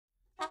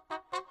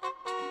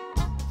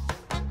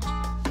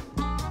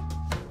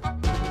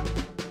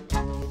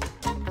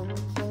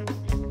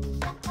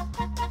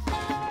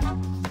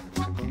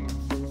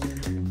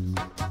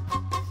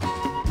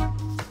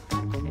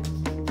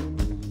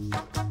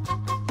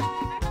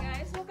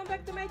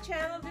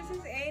channel. This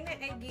is Anna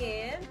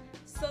again.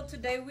 So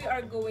today we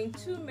are going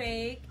to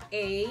make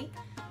a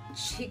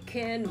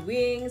chicken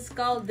wings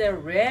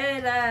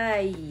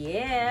caldereta.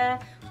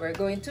 Yeah, we're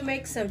going to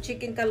make some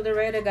chicken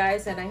caldereta,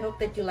 guys, and I hope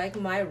that you like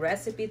my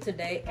recipe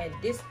today. And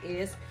this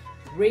is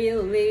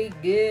really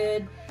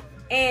good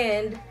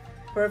and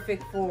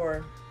perfect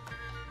for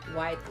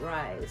white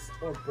rice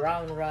or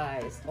brown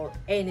rice or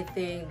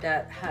anything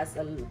that has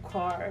a little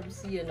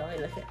carbs, you know,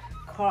 like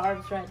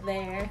carbs right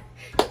there.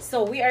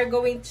 So we are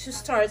going to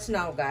start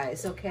now,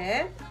 guys.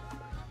 Okay,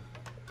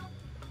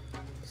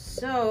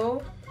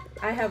 so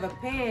I have a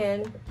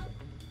pan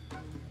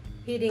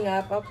heating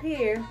up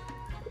here,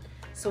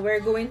 so we're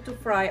going to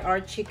fry our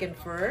chicken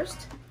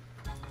first.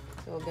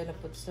 So we're gonna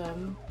put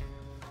some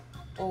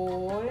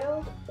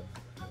oil.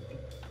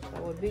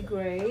 That would be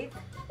great.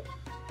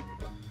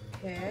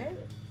 Okay,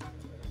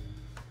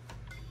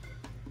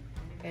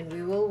 and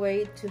we will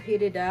wait to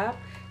heat it up.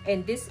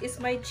 And this is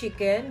my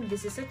chicken.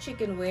 This is a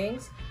chicken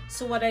wings.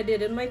 So what I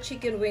did in my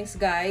chicken wings,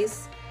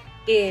 guys,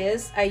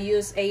 is I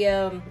use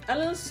a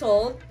little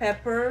salt,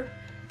 pepper,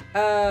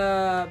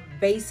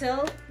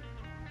 basil,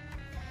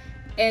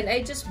 and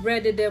I just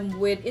breaded them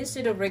with,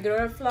 instead of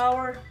regular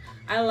flour,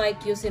 I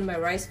like using my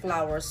rice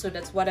flour. So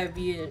that's what I've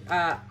used.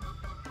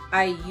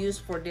 I use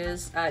for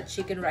this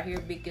chicken right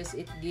here, because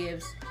it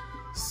gives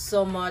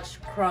so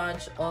much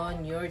crunch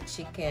on your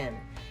chicken.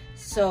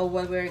 So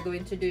what we're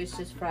going to do is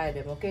just fry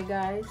them, okay,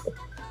 guys? Okay,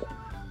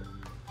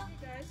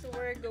 guys, so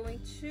we're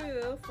going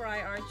to fry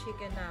our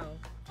chicken now.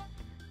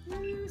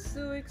 Ooh,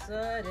 so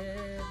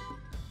excited.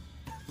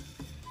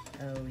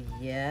 Oh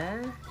yeah,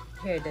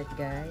 hear that,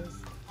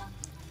 guys?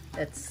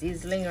 That's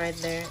sizzling right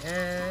there.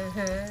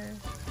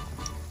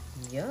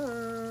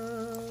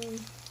 Yum.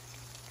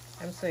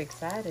 I'm so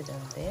excited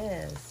on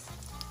this.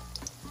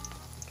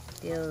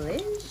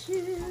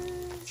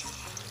 Delicious.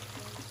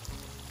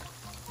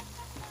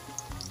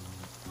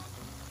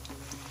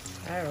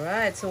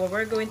 Alright, so what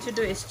we're going to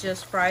do is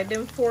just fry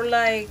them for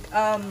like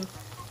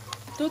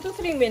 2 to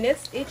 3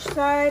 minutes each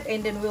side,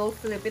 and then we'll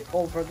flip it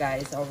over,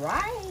 guys.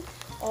 Alright,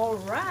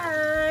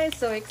 alright,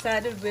 so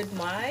excited with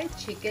my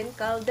chicken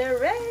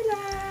caldereta.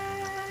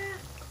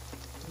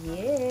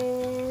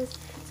 Yes,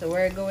 so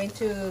we're going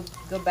to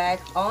go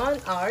back on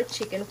our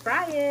chicken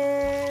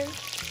frying.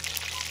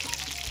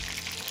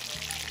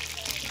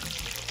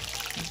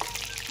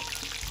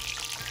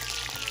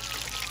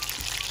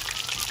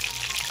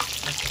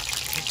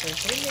 For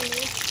 3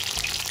 minutes.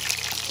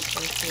 So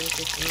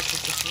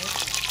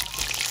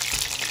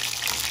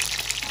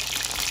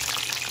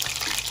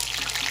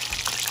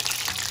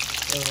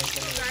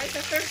guys,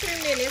 after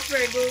 3 minutes,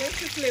 we're going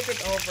to flip it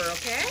over,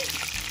 okay?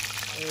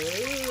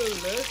 Oh,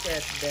 look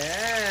at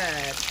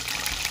that.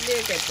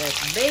 Look at that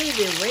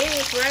baby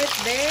wings right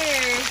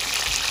there.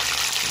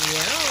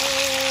 Yum.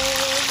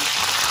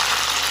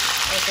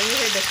 Oh, can you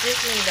hear the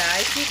sizzling,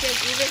 guys? You can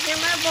even hear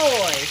my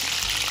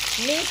voice.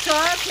 Me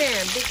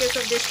talking because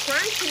of this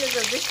crunchiness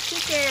of this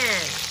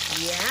chicken.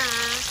 Yeah.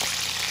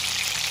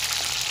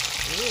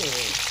 Ooh,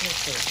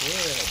 it's so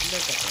good.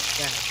 Look at that,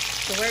 guys.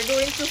 So we're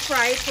going to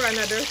fry it for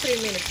another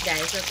 3 minutes,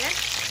 guys, okay?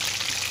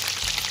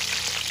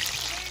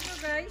 There you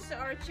go, guys. So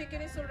our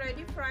chicken is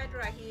already fried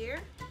right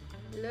here.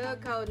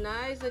 Look how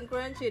nice and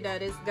crunchy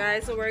that is,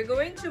 guys. So we're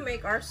going to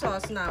make our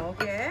sauce now,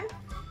 okay?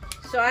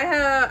 So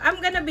I'm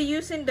gonna be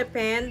using the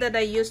pan that I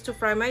used to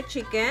fry my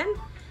chicken,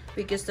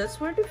 because that's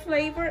where the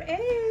flavor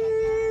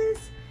is.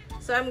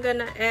 So I'm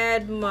gonna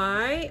add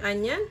my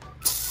onion.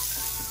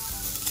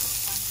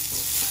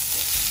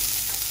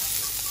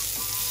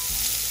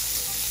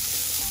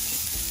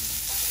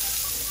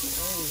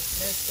 Oh,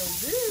 that's so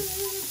good.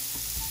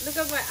 Look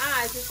at my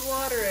eyes, it's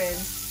watering.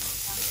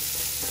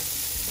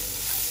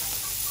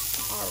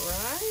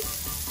 Alright.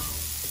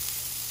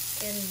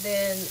 And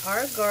then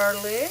our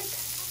garlic.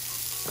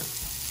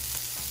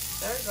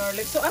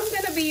 So I'm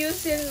gonna be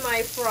using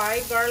my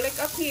fried garlic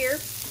up here,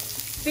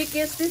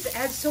 because this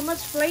adds so much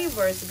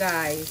flavors,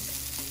 guys.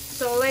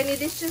 So all I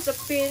need is just a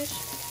pinch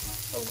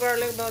of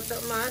garlic, about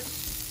that much,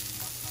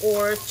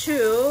 or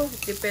 2,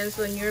 depends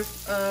on your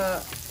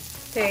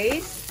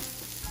taste.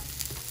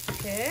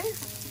 Okay,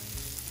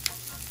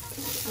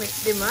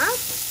 mix them up.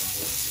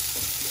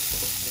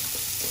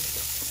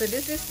 So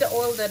this is the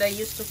oil that I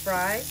used to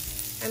fry.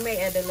 I may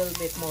add a little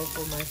bit more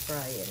for my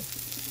frying,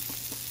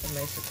 for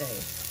my saute.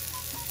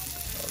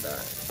 Hold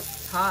on.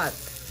 Hot,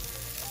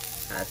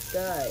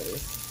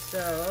 guys.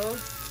 So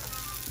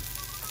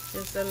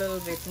just a little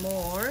bit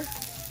more.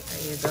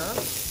 There you go.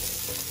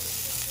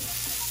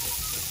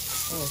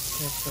 Oh,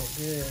 that's so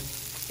good.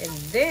 And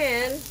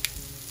then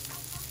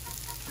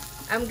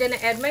I'm gonna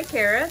add my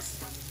carrots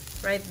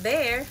right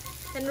there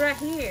and right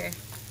here.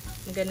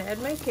 I'm gonna add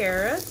my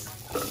carrots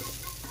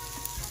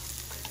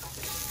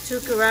to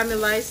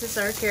caramelize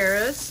our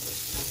carrots.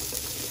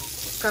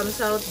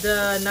 Comes out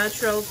the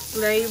natural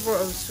flavor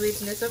of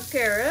sweetness of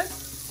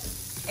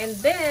carrots. And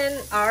then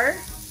our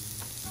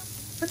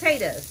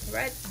potatoes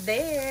right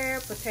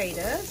there.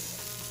 Potatoes.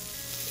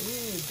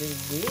 Ooh, the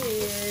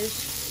dish.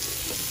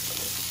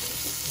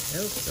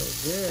 Smells so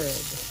good.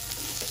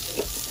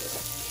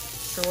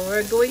 So what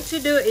we're going to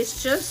do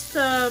is just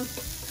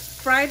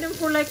fry them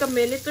for like a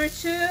minute or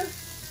two,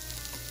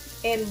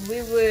 and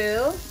we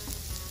will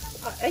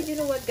and you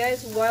know what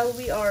guys, while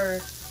we are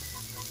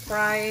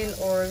frying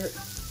or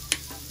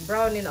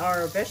browning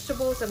our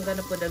vegetables, I'm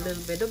gonna put a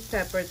little bit of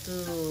pepper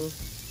to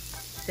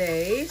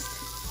taste.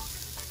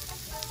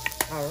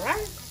 All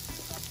right,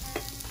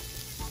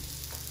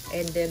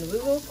 and then we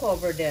will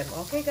cover them.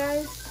 Okay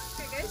guys,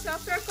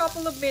 after a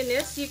couple of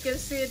minutes you can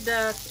see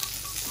the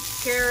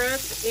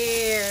carrots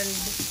and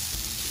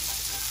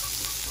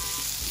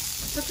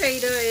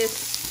potato is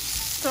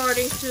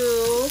starting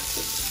to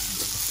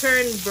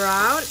turn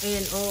brown,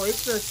 and oh, it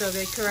smells so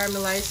good.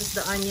 Caramelizes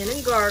the onion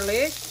and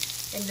garlic,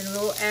 and then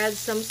we'll add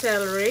some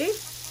celery.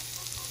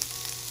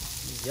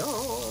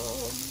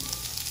 Yum!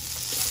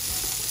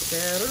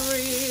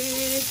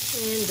 Celery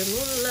in the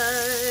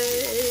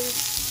moonlight.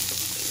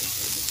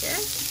 Okay,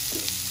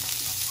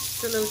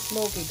 it's a little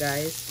smoky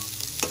guys,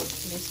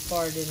 please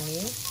pardon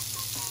me.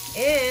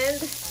 And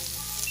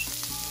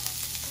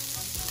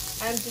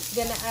I'm just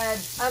gonna add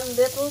a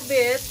little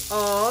bit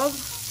of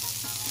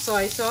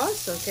soy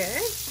sauce, okay?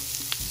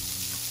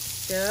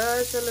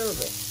 Just a little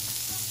bit.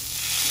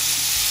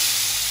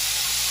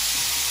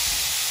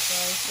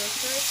 Soy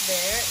sauce right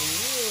there.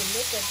 Ooh,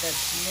 look at that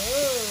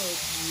smoke.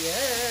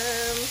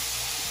 Yum.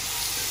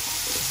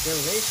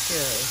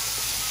 Delicious.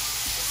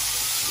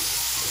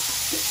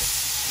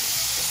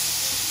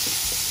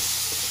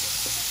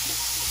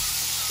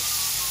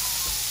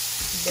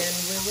 Then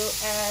we will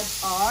add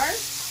our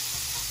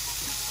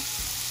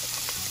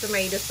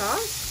tomato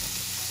sauce.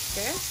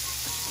 Okay,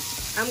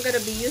 I'm gonna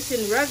be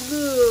using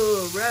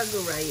ragu right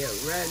here,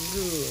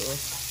 ragu.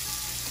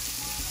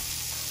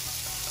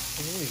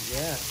 Oh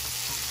yeah,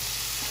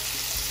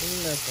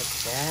 look at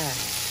that,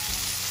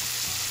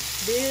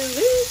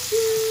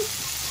 delicious.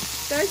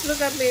 Guys,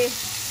 look at me.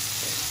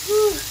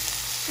 Whew.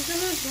 It's a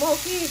little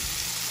smoky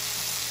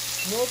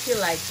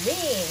like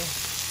me.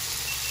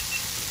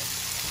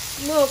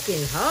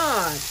 Smoking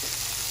hot.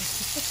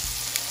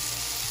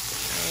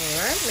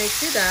 Alright, mix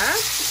it up.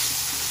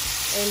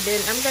 And then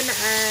I'm gonna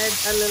add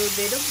a little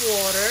bit of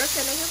water.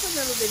 Can I have a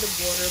little bit of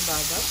water,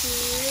 Baba,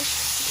 please?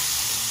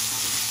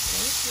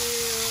 Thank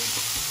you.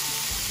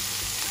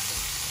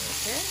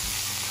 Okay.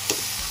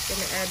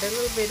 Gonna add a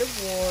little bit of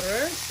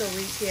water so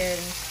we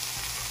can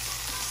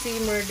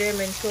simmer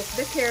them and cook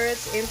the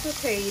carrots and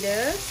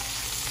potatoes.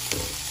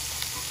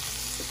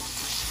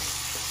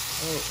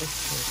 Oh, it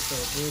smells so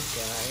good,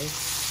 guys.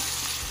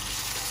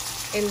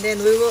 And then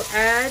we will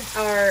add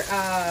our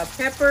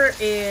pepper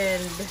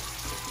and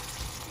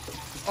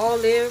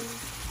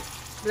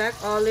black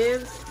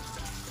olives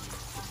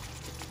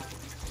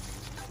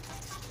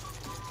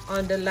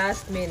on the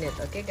last minute.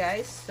 Okay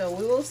guys, so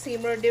we will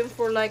simmer them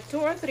for like 2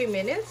 or 3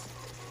 minutes,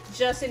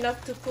 just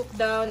enough to cook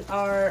down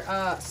our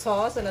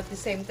sauce, and at the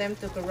same time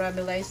to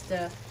caramelize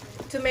the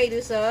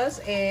tomato sauce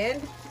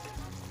and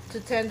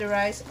to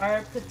tenderize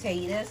our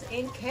potatoes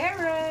and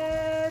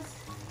carrots.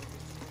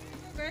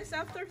 Guys,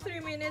 after 3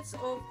 minutes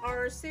of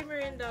our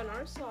simmering down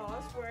our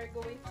sauce, we're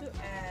going to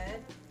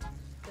add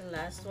the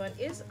last one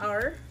is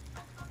our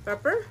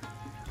pepper.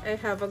 I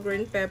have a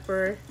green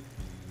pepper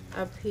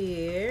up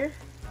here.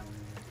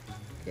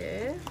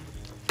 Okay,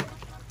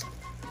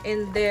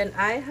 and then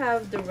I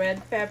have the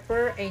red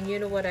pepper, and you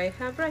know what I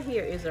have right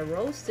here is a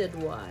roasted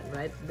one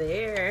right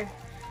there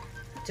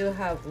to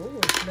have. Ooh,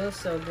 it smells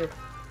so good.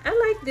 I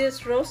like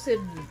this roasted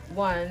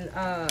one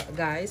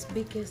guys,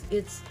 because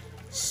it's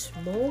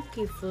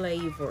smoky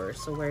flavor.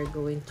 So we're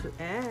going to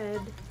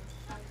add,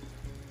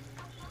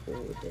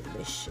 oh,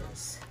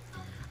 delicious.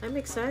 I'm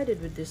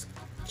excited with this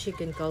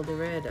chicken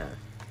caldereta.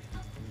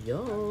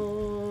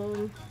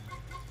 Yum.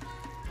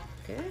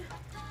 Okay,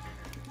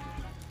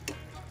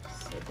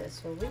 so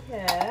that's what we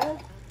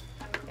have,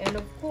 and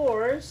of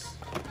course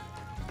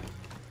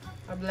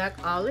our black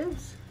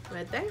olives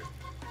right there.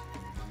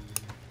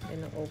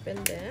 Gonna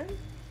open them.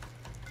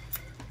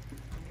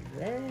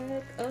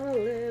 Black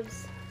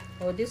olives.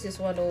 Oh, this is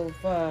one of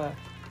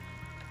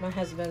my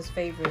husband's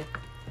favorite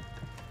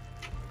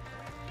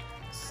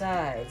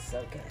sides.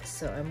 Okay,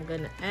 so I'm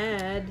gonna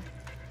add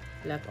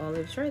black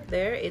olives right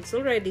there. It's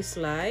already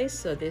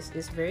sliced, so this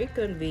is very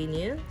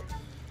convenient.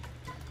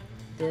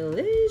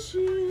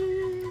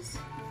 Delicious.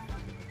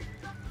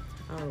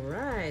 All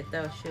right,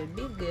 that should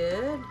be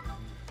good.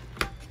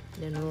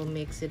 Then we'll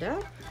mix it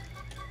up.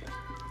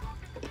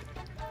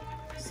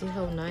 See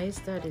how nice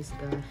that is,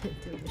 guys.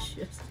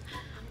 Delicious.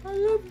 I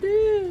love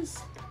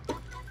this.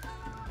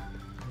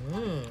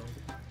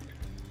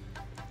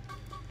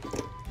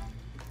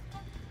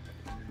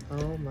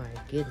 Oh my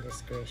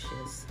goodness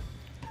gracious,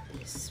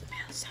 this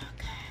smells so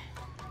good.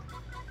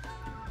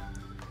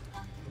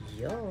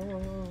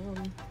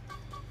 Yum.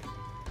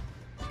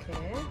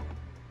 Okay,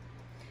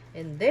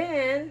 and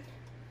then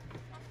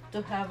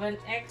to have an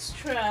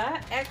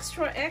extra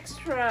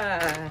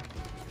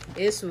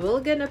is we're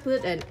gonna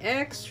put an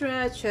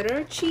extra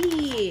cheddar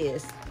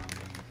cheese.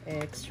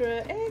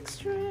 Extra.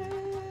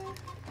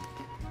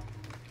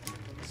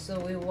 So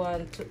we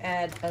want to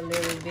add a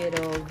little bit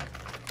of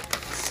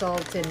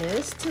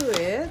saltiness to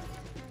it.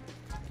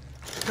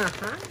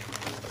 Haha.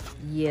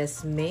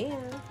 Yes, ma'am.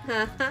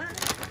 Haha.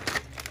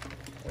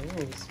 Oh,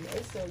 it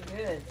smells so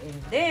good.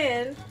 And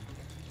then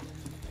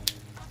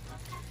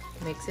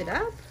mix it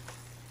up.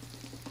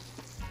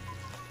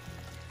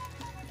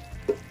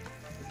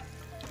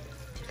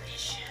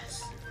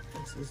 Delicious.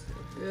 This is so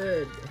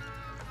good.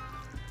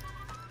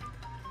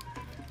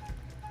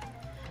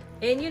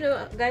 And you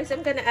know, guys,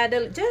 I'm gonna add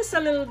just a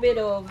little bit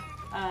of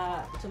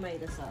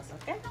tomato sauce,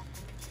 okay?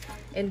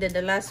 And then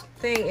the last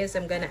thing is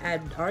I'm gonna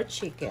add our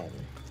chicken.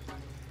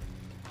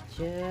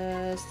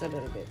 Just a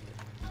little bit.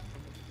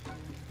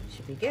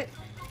 Should be good.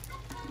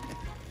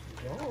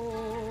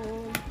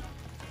 Yum.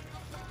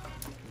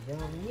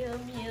 Yum,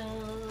 yum,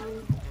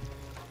 yum.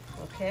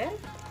 Okay.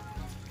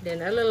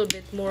 Then a little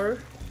bit more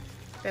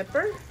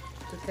pepper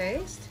to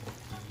taste.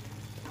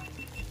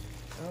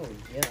 Oh,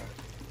 yeah.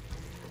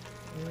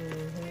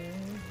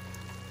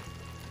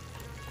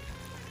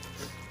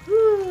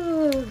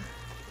 Woo.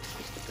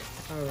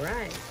 All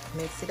right,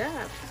 mix it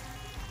up.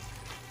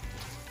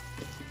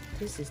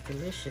 This is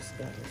delicious,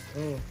 guys.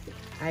 Oh,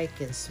 I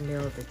can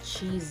smell the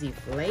cheesy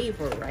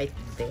flavor right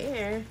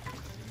there.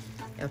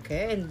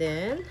 Okay, and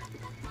then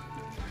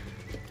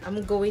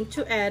I'm going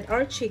to add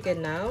our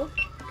chicken now.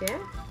 Okay,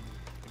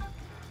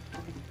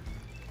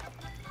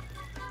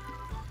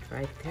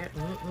 right there.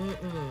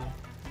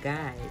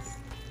 Guys,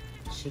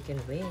 chicken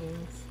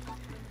wings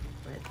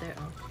right there.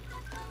 Oh,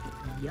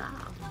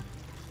 yum.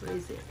 Where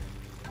is it?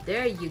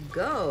 There you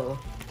go.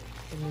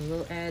 And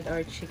we'll add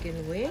our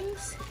chicken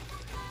wings.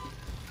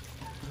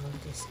 Oh,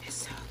 this is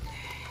so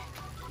good.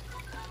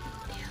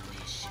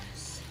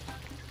 Delicious.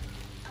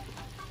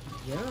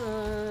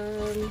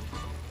 Yum.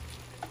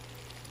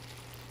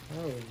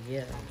 Oh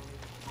yeah.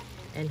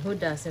 And who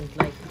doesn't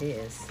like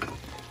this?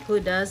 Who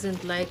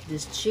doesn't like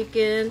this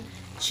chicken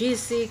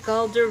cheesy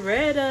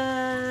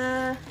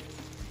caldereta?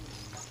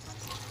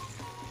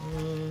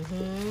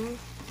 And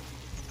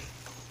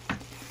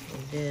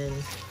then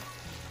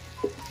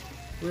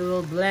we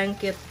will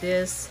blanket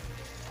this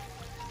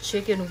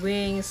chicken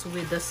wings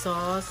with the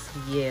sauce.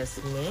 Yes,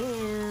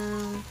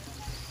 ma'am.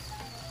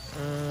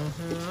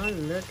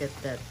 Look at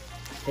that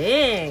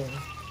thing.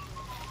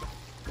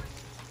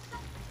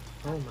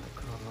 Oh my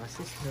gosh,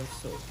 it smells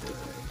so good.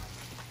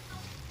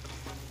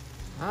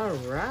 All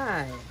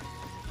right.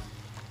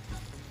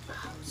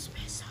 Oh, it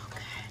smells so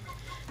good.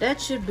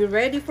 That should be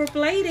ready for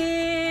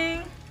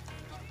plating.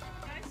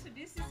 Guys, so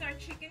this is our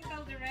chicken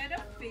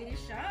caldereta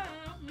finish up.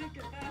 Look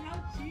at that, how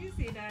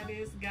juicy that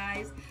is,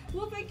 guys.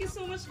 Well, thank you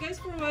so much, guys,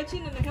 for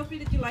watching, and I hope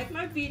that you like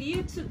my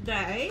video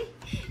today.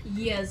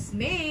 Yes,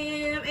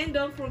 ma'am. And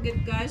don't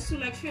forget, guys, to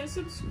like, share, and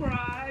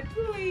subscribe,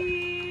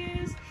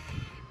 please.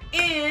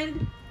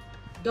 And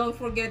don't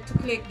forget to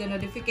click the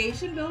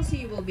notification bell so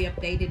you will be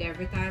updated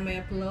every time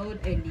I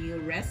upload a new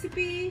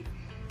recipe,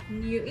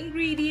 new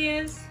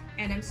ingredients.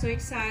 And I'm so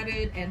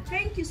excited, and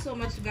thank you so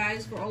much,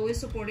 guys, for always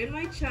supporting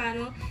my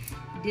channel.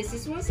 This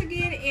is once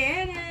again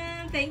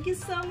Anna. Thank you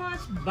so much.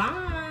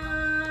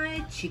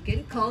 Bye.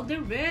 Chicken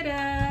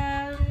caldereta.